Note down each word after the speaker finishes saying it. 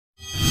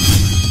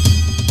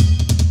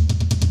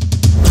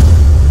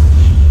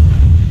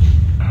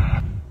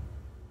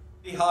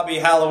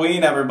Happy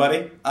Halloween,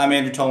 everybody. I'm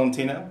Andrew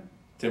Tolentino.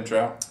 Tim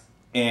Trout.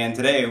 And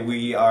today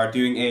we are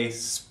doing a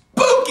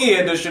spooky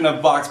edition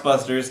of Box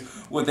Busters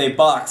with a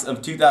box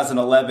of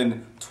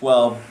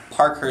 2011-12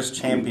 Parkhurst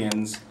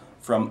Champions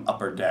from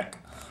Upper Deck.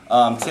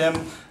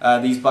 Tim,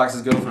 these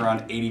boxes go for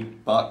around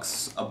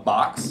 $80 a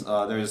box.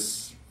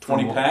 There's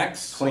 20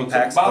 packs. 20 so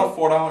packs. About a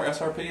 $4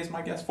 SRP is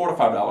my guess. $4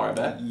 to $5, I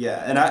bet.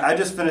 Yeah, and I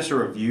just finished a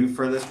review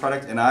for this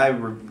product, and I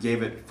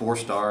gave it 4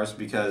 stars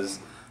because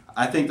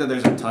I think that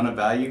there's a ton of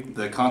value.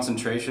 The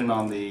concentration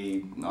on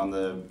the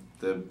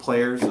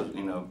players,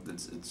 you know,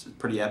 it's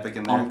pretty epic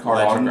in there. On-card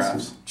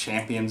autographs.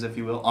 Champions, if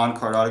you will.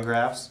 On-card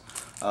autographs.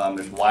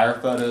 There's wire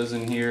photos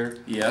in here.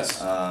 Yes.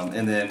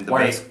 And then the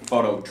wire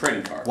photo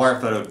trading cards. Wire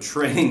photo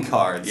trading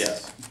cards.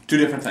 Yes. 2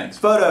 different things.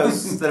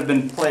 Photos that have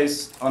been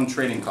placed on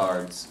trading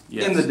cards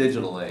in the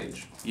digital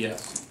age.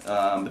 Yes.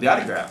 But the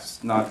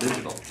autographs, not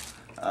digital.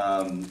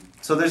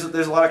 So there's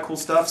a lot of cool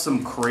stuff.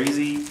 Some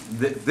crazy.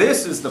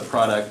 This is the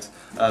product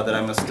that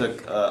I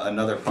mistook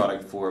another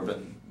product for, but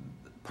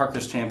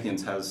Parkhurst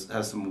Champions has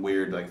some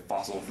weird like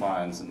fossil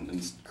finds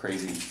and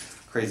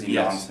crazy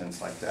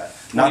nonsense like that.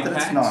 Not that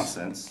it's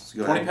nonsense.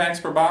 Go 20 ahead. packs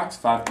per box,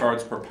 5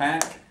 cards per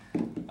pack.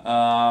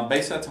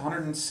 Base set's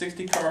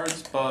 160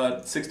 cards,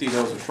 but 60 of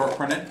those are short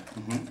printed.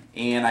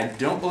 And I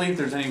don't believe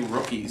there's any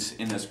rookies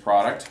in this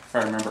product, if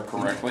I remember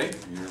correctly.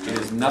 It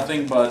is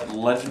nothing but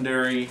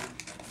legendary,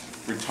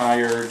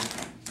 retired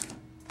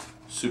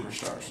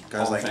superstars,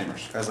 Guys Hall like of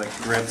Famers.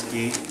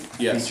 Gretzky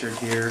featured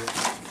here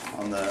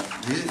on the.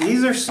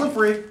 These are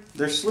slippery.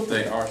 They're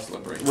slippery. They are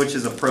slippery. Which Which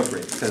is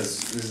appropriate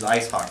because this is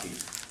ice hockey.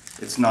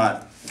 It's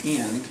not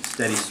and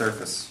steady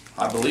surface.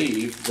 I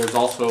believe there's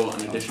also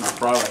an additional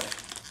product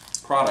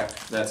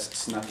that's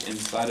snuck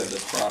inside of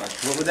this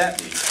product. What would that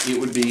be? It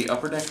would be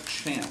Upper Deck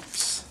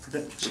Champs.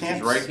 Which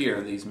is right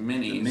here, these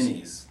minis. The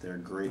minis, they're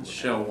great.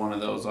 Show one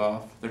of those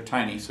off. They're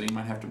tiny, so you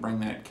might have to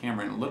bring that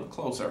camera in a little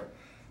closer.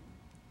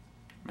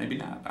 Maybe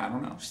not. I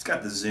don't know. She's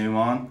got the zoom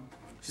on.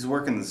 She's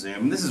working the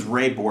zoom. This is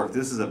Ray Bork.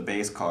 This is a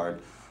base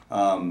card.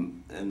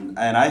 And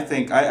I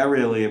think I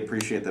really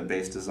appreciate the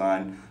base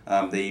design.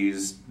 They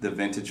used the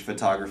vintage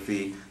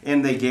photography,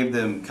 and they gave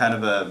them kind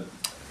of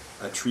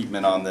a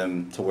treatment on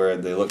them to where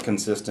they look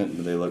consistent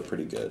and they look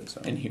pretty good.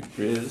 So. And here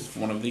is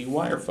one of the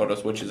wire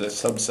photos, which is a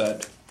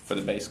subset for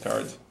the base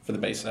cards, for the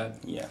base set.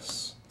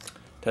 Yes.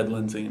 Ted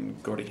Lindsay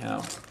and Gordie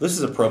Howe. This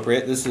is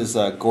appropriate. This is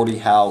Gordie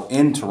Howe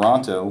in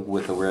Toronto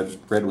with the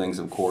Red Wings,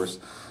 of course.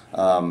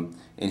 And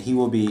he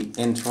will be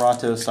in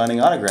Toronto signing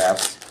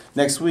autographs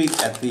next week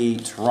at the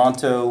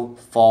Toronto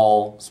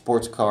Fall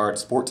Sports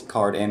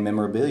Card and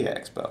Memorabilia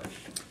Expo.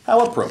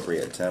 How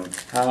appropriate, Tim.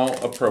 How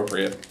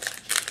appropriate.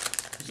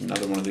 There's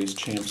another one of these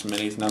Champs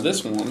minis. Now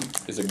this one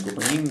is a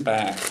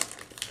greenback.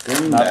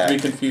 Not to be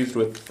confused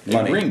with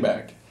a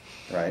greenback.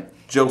 Right.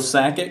 Joe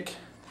Sakic.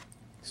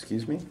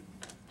 Excuse me?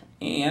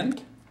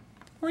 And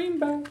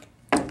greenback.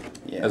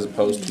 Yeah. As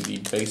opposed to the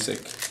basic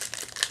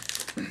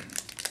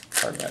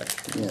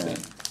hardback. Yeah.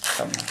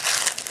 Somehow.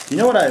 You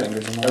know what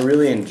I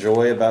really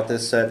enjoy about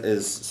this set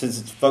is,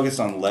 since it's focused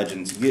on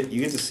legends, you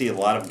get to see a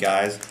lot of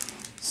guys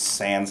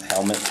sans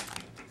helmet,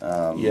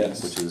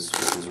 which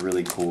is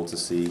really cool to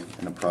see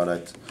in a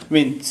product. I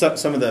mean,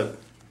 some of the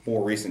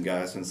more recent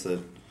guys, since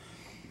the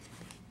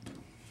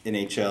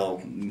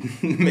NHL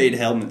made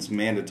helmets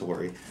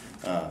mandatory,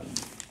 are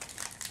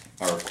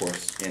of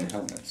course in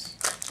helmets.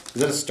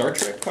 Is that a Star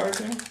Trek card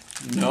there?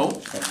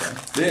 No. Okay.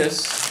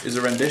 This is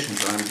a rendition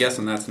card. I'm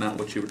guessing that's not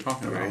what you were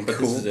talking about. Very but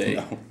cool. This is a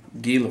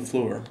Guy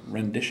Lafleur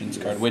renditions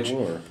card, which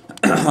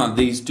Lafleur.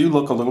 these do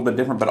look a little bit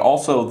different, but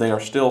also they are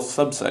still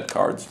subset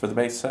cards for the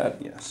base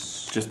set.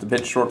 Yes. Just a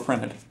bit short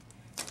printed.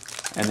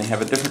 And they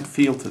have a different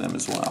feel to them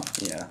as well.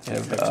 Yeah. They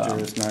have, texture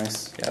is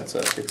nice. Yeah, it's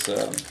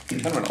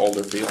kind of an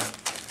older feel.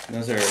 And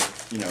those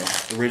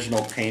are,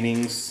 original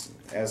paintings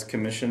as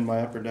commissioned by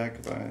Upper Deck,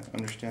 if I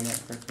understand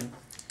that correctly.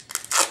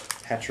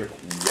 Patrick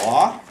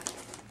Waugh.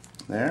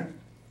 There.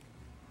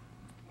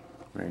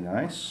 Very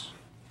nice.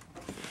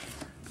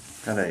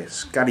 Got a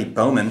Scotty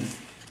Bowman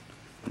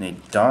and a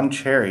Don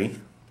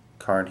Cherry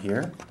card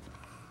here.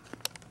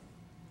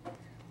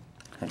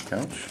 Head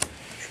coach.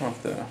 Show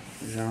off the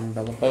Jean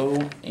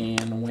Beliveau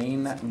and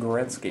Wayne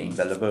Gretzky.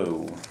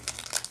 Beliveau.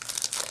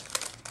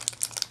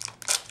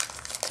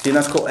 See,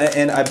 that's cool.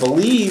 And I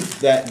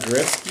believe that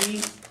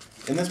Gretzky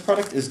in this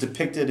product is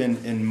depicted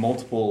in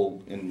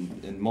multiple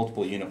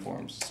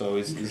uniforms. So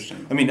it's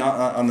interesting. I mean,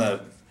 on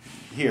the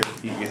here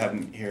you have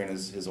him here in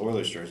his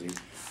Oilers jersey.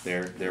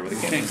 There with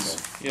the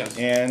Kings. Yes.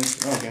 And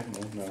okay,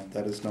 no,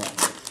 that is not.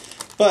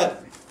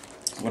 But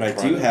what I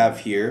do have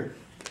here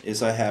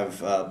is I have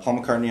Paul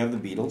McCartney of the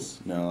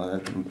Beatles. No,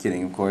 I'm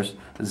kidding, of course.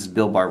 This is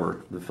Bill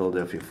Barber, the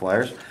Philadelphia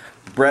Flyers.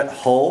 Brett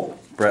Hull,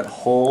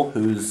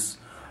 whose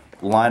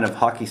line of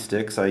hockey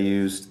sticks I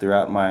used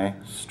throughout my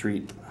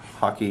street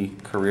hockey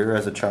career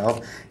as a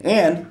child.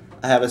 And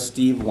I have a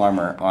Steve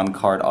Weimer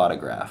on-card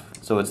autograph.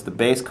 So it's the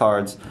base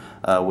cards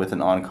with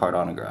an on-card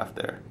autograph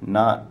there.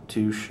 Not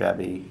too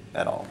shabby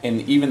at all.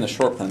 And even the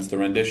short prints, the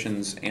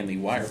renditions, and the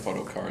wire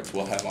photo cards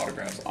will have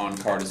autographs on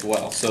card as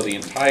well. So the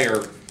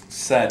entire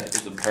set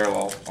is a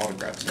parallel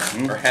autograph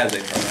set, or has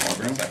a parallel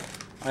autograph set.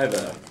 I have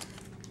a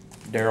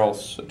Daryl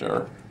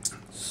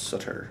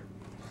Sutter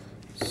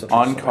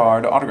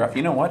on-card autograph.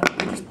 You know what?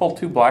 Did we just pull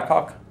 2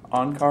 Blackhawk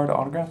on-card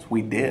autographs?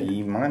 We did.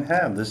 You might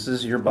have. This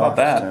is your How about box.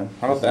 that? Man.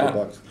 How about that?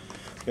 Box.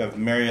 We have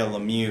Mario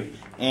Lemieux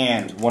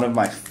and one of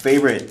my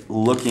favorite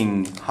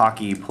looking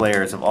hockey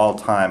players of all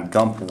time,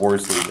 Gump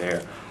Worsley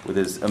there, with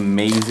his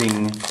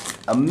amazing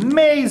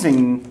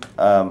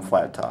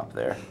flat top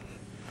there.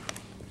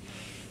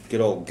 Good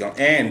old Gump.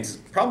 And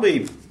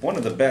probably one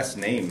of the best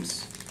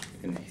names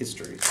in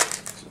history.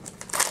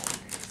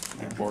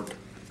 Bork.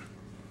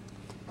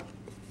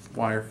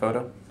 Wire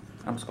photo.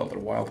 I'm just called it a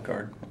wild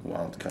card.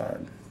 Wild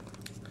card.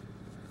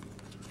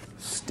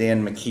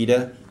 Stan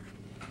Mikita.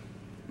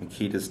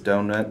 Mikita's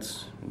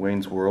Donuts.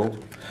 Wayne's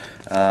World.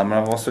 And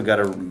I've also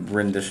got a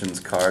renditions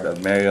card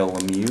of Mario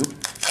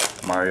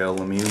Lemieux. Mario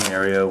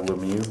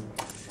Lemieux.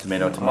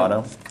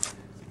 Tomato.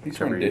 These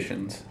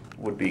renditions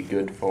would be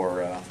good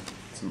for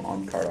some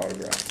on-card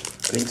autographs.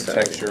 I think so.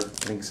 Texture. I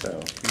think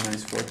so. Be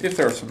nice for it. If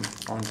there are some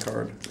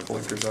on-card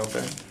collectors out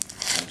there.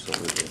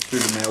 Absolutely. Through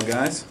the mail,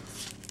 guys.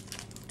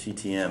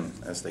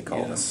 TTM, as they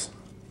call them. You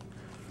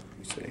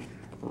see,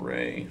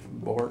 Ray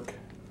Bork,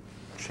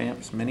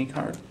 Champs mini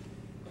card.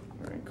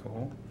 Very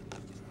cool.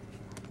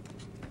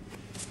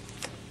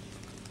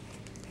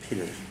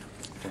 Peter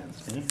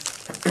Fancy.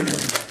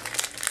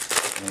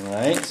 All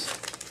right,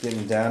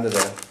 getting down to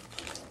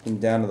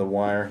the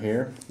wire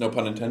here. No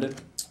pun intended,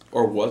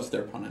 or was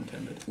there pun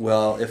intended?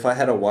 Well, if I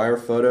had a wire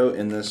photo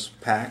in this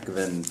pack,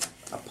 then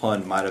a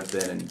pun might have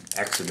been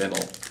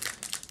accidental.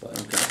 But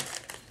okay.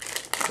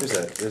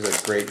 There's a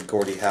great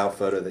Gordie Howe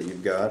photo that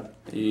you've got.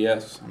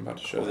 Yes, I'm about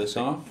to show this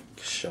off.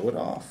 Show it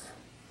off.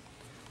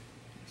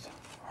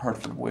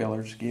 Hartford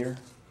Whalers gear.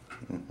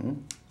 Mm-hmm.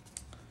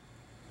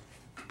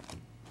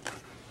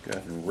 Go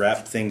ahead and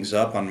wrap things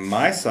up on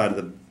my side of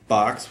the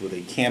box with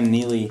a Cam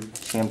Neely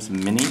Champs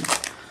Mini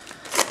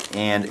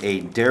and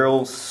a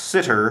Daryl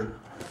Sutter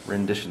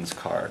renditions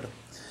card,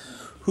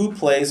 who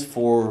plays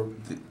for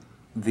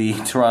the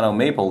Toronto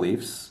Maple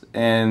Leafs.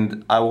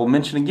 And I will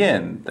mention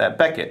again that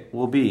Beckett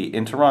will be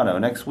in Toronto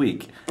next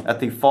week at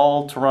the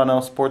Fall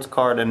Toronto Sports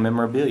Card and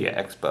Memorabilia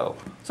Expo.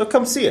 So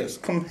come see us.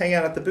 Come hang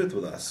out at the booth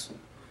with us.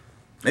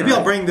 Maybe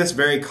I'll bring this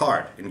very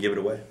card and give it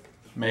away.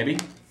 Maybe. I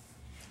don't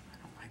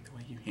like the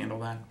way you handle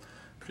that.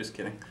 Just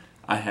kidding.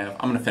 I'm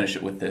going to finish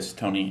it with this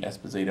Tony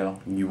Esposito.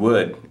 You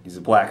would. He's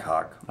a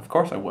Blackhawk. Of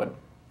course I would.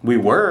 We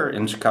were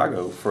in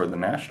Chicago for the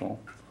National.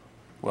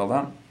 Well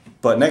done.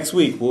 But next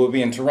week we'll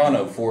be in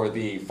Toronto for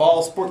the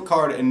Fall Sport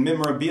Card and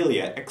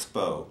Memorabilia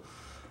Expo.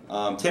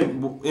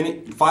 Tim,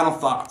 any final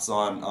thoughts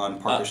on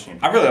Parkhurst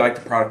Champions? I really like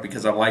the product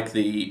because I like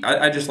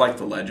I just like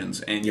the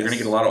legends, and you're going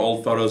to get a lot of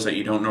old photos that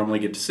you don't normally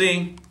get to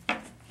see.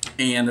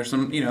 And there's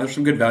some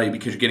good value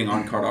because you're getting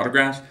on-card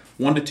autographs.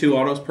 1 to 2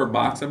 autos per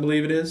box, I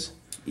believe it is.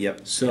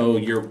 Yep. So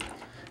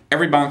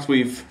every box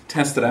we've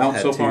tested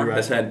out so far right?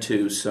 has had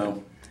 2.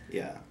 So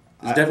yeah,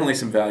 there's definitely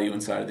some value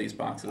inside of these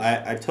boxes.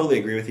 I totally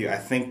agree with you. I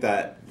think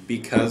that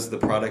because the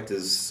product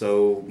is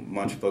so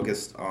much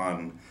focused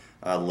on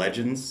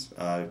legends,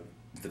 the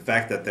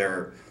fact that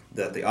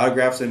the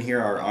autographs in here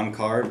are on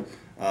card,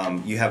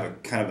 you have a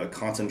kind of a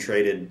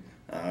concentrated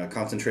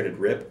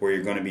rip where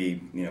you're going to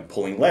be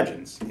pulling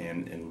legends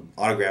and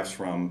autographs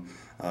from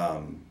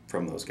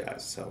those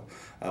guys. So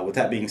with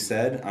that being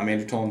said, I'm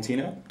Andrew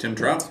Tolentino. Tim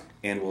Trout.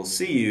 And we'll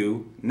see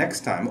you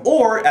next time,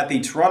 or at the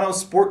Toronto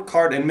Sport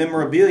Card and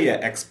Memorabilia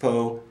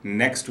Expo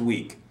next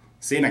week.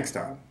 See you next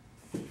time.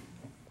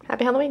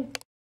 Happy Halloween.